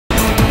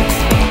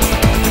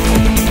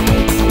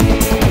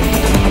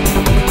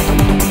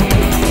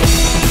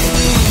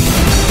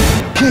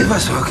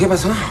pasó? ¿Qué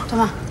pasó?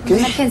 Toma, ¿Qué?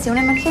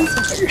 una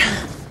emergencia.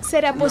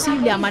 ¿Será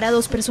posible amar a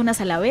dos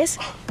personas a la vez?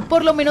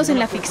 Por lo menos en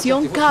la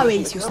ficción cabe,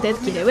 y si usted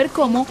quiere ver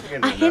cómo,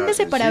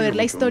 agéndese para ver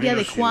la historia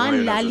de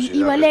Juan, Lali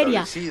y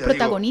Valeria,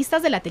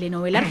 protagonistas de la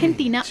telenovela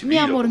argentina Mi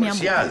Amor, Mi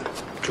Amor.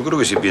 Yo creo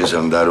que si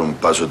piensan dar un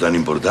paso tan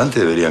importante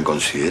deberían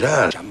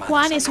considerar.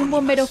 Juan es un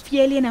bombero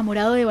fiel y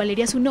enamorado de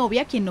Valeria, su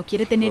novia, quien no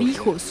quiere tener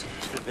hijos.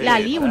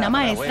 Lali, una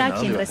maestra a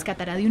quien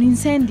rescatará de un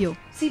incendio.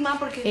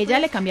 Ella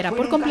le cambiará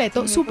por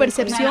completo su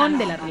percepción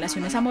de las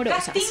relaciones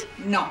amorosas.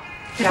 No.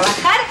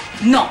 Trabajar,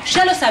 no,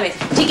 ya lo sabes.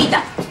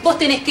 Chiquita, vos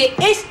tenés que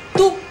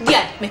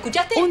estudiar. ¿Me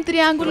escuchaste? Un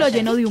triángulo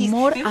lleno de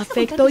humor,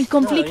 afecto y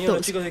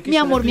conflictos.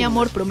 Mi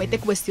Amor promete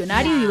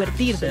cuestionar y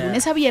divertir de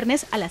lunes a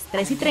viernes a las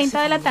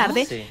 3:30 de la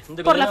tarde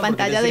por la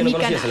pantalla de Mi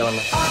Canal.